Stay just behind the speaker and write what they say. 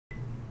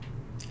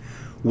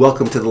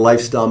Welcome to the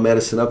Lifestyle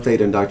Medicine Update.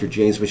 I'm Dr.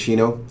 James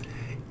Meschino.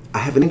 I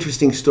have an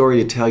interesting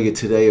story to tell you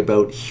today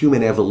about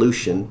human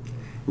evolution,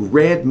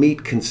 red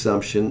meat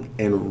consumption,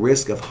 and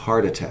risk of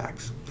heart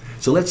attacks.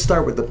 So let's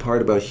start with the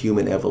part about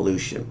human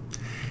evolution.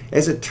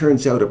 As it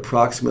turns out,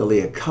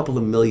 approximately a couple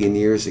of million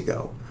years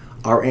ago,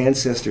 our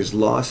ancestors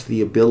lost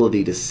the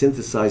ability to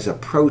synthesize a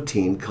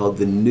protein called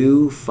the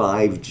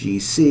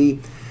Neu5Gc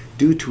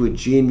due to a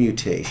gene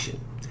mutation.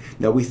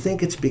 Now we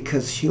think it's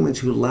because humans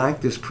who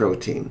lacked this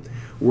protein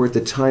were at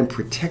the time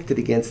protected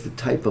against the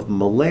type of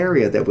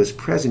malaria that was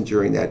present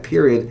during that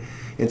period,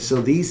 and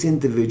so these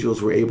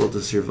individuals were able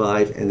to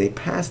survive, and they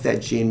passed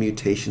that gene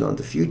mutation on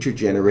to future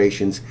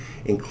generations,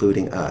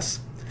 including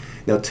us.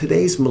 Now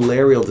today's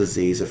malarial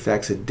disease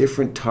affects a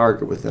different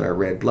target within our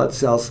red blood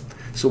cells,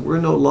 so we're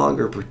no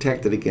longer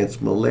protected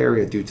against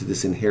malaria due to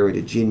this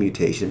inherited gene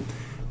mutation,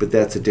 but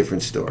that's a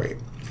different story.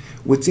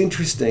 What's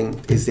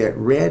interesting is that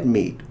red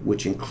meat,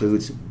 which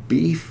includes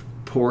beef,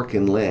 pork,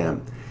 and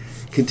lamb,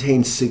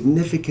 contains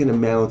significant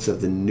amounts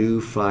of the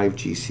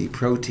Neu5Gc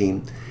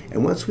protein,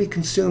 and once we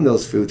consume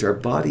those foods, our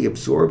body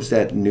absorbs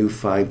that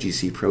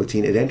Neu5Gc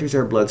protein. It enters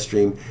our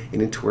bloodstream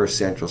and into our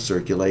central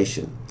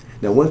circulation.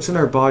 Now once in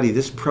our body,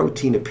 this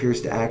protein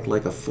appears to act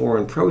like a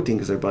foreign protein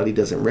because our body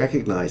doesn't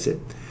recognize it,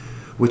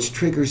 which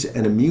triggers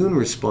an immune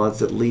response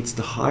that leads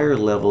to higher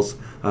levels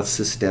of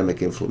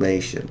systemic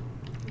inflammation.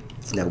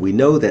 Now we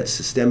know that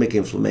systemic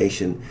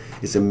inflammation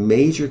is a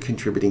major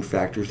contributing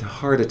factor to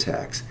heart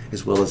attacks,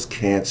 as well as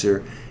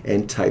cancer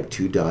and type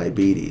 2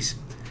 diabetes.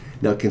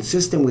 Now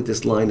consistent with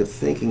this line of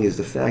thinking is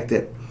the fact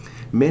that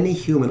many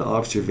human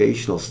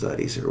observational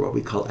studies, or what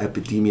we call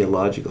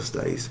epidemiological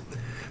studies,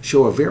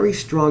 show a very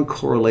strong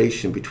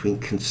correlation between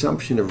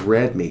consumption of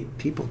red meat,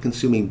 people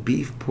consuming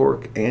beef,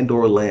 pork,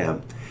 and/or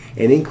lamb,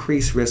 and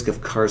increased risk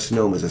of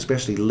carcinomas,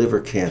 especially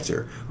liver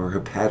cancer or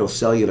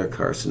hepatocellular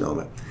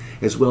carcinoma,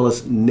 as well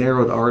as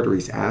narrowed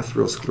arteries,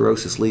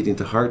 atherosclerosis leading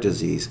to heart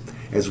disease,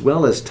 as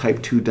well as type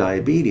 2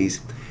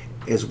 diabetes,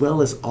 as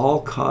well as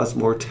all-cause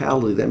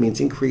mortality. That means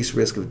increased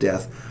risk of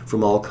death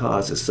from all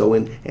causes. So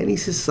in any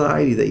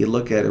society that you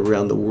look at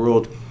around the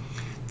world,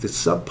 the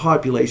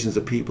subpopulations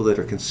of people that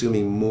are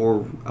consuming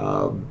more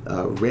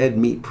red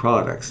meat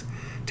products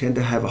tend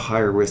to have a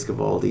higher risk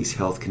of all these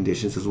health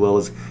conditions, as well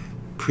as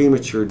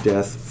premature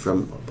death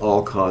from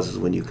all causes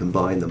when you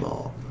combine them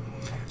all.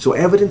 So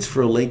evidence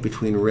for a link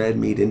between red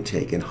meat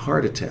intake and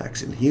heart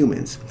attacks in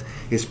humans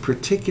is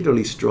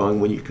particularly strong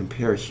when you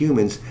compare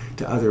humans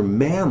to other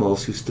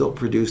mammals who still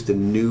produce the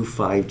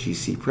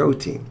Neu5Gc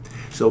protein.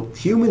 So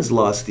humans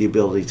lost the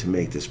ability to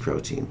make this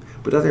protein,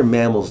 but other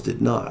mammals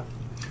did not.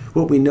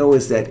 What we know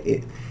is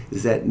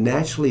that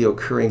naturally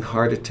occurring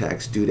heart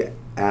attacks due to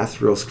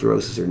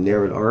atherosclerosis or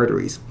narrowed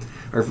arteries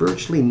are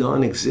virtually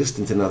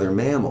non-existent in other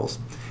mammals,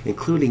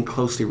 including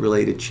closely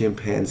related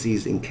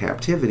chimpanzees in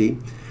captivity,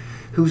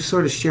 who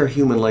sort of share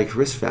human-like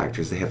risk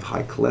factors. They have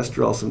high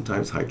cholesterol,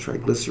 sometimes high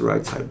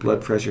triglycerides, high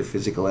blood pressure,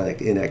 physical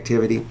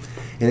inactivity,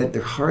 and that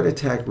their heart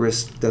attack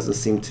risk doesn't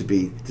seem to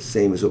be the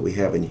same as what we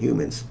have in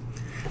humans.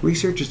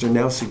 Researchers are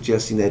now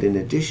suggesting that in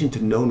addition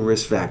to known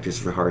risk factors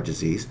for heart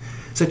disease,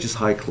 such as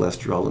high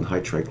cholesterol and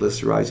high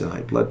triglycerides and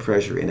high blood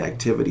pressure,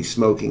 inactivity,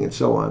 smoking, and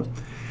so on,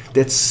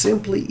 that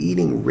simply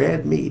eating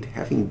red meat,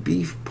 having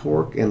beef,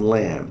 pork, and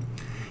lamb,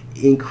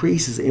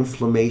 increases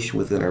inflammation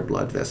within our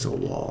blood vessel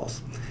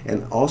walls,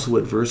 and also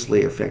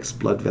adversely affects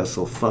blood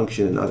vessel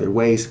function in other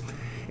ways.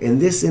 And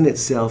this in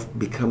itself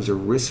becomes a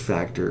risk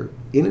factor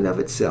in and of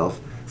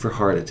itself for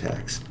heart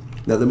attacks.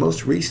 Now the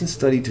most recent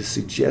study to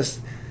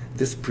suggest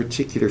this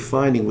particular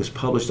finding was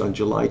published on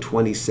July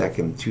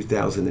 22nd,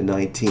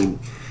 2019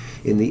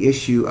 in the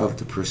issue of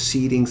the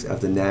Proceedings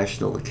of the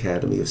National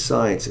Academy of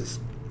Sciences.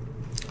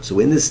 So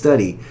in this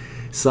study,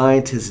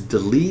 scientists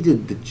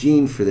deleted the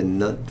gene for the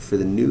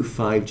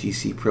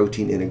Neu5Gc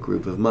protein in a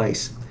group of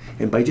mice.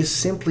 And by just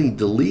simply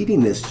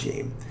deleting this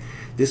gene,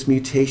 this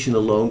mutation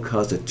alone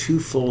caused a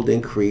twofold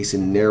increase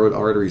in narrowed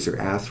arteries or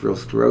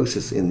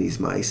atherosclerosis in these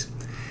mice.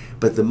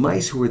 But the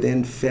mice who were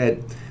then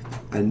fed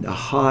a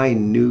high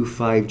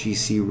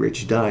Neu5Gc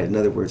rich diet, in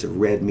other words, a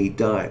red meat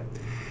diet,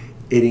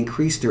 it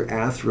increased their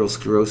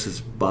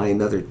atherosclerosis by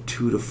another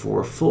 2 to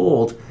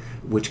 4-fold,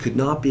 which could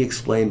not be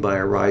explained by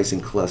a rise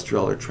in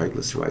cholesterol or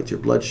triglycerides or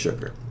blood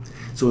sugar.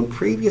 So in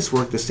previous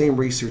work, the same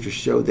researchers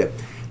showed that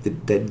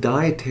the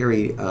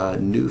dietary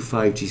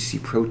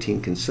Neu5Gc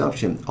protein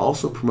consumption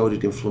also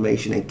promoted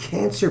inflammation and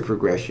cancer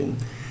progression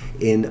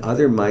in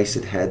other mice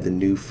that had the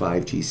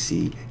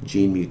Neu5Gc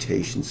gene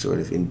mutation sort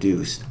of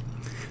induced.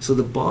 So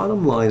the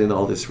bottom line in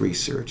all this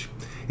research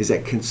is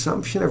that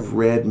consumption of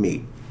red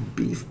meat,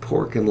 beef,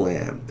 pork, and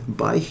lamb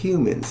by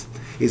humans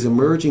is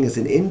emerging as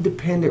an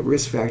independent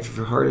risk factor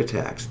for heart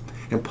attacks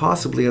and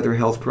possibly other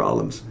health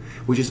problems,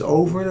 which is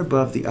over and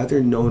above the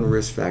other known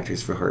risk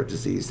factors for heart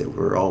disease that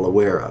we're all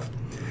aware of.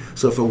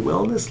 So if a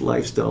wellness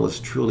lifestyle is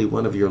truly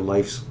one of your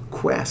life's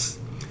quests,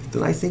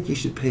 then I think you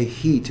should pay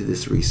heed to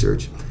this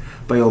research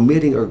by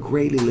omitting or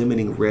greatly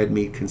limiting red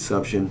meat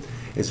consumption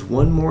as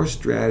one more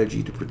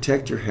strategy to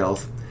protect your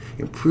health,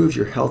 improve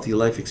your healthy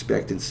life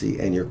expectancy,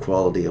 and your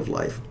quality of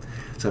life.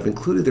 So I've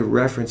included the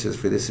references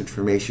for this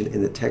information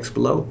in the text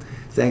below.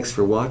 Thanks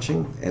for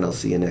watching, and I'll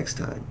see you next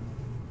time.